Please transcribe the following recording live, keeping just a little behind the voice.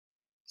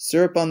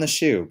Syrup on the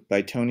Shoe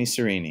by Tony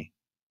Serini.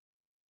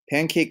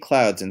 Pancake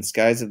clouds in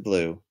skies of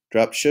blue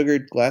drop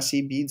sugared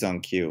glassy beads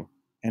on cue,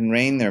 and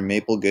rain their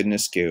maple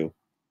goodness goo.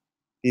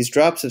 These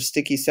drops of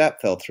sticky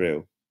sap fell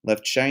through,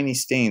 left shiny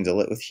stains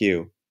alit with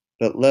hue,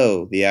 but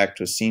lo, the act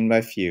was seen by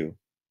few,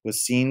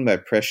 was seen by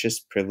precious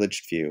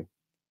privileged few.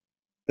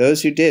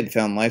 Those who did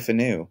found life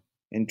anew,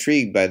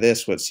 intrigued by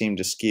this what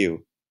seemed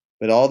askew,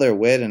 but all their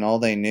wit and all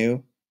they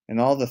knew, and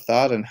all the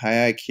thought and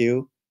high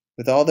IQ,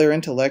 with all their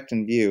intellect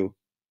in view,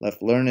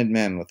 left learned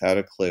men without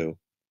a clue.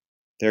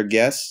 Their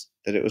guess,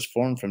 that it was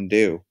formed from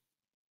dew.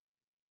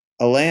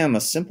 A lamb,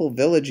 a simple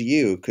village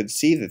ewe, could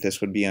see that this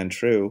would be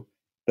untrue,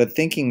 but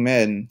thinking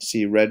men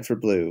see red for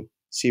blue,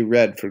 see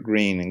red for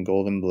green and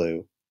golden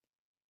blue.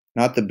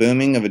 Not the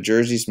booming of a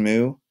Jersey's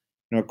moo,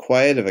 nor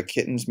quiet of a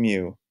kitten's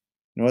mew,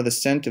 nor the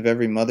scent of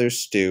every mother's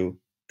stew,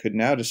 could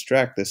now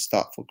distract this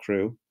thoughtful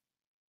crew.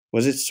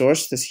 Was it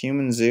sourced this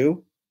human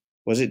zoo?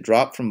 Was it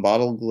dropped from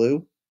bottled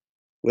glue?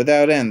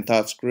 Without end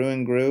thoughts grew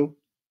and grew,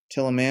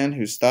 till a man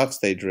whose thoughts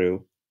they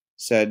drew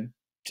said,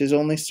 "'Tis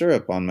only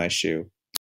syrup on my shoe."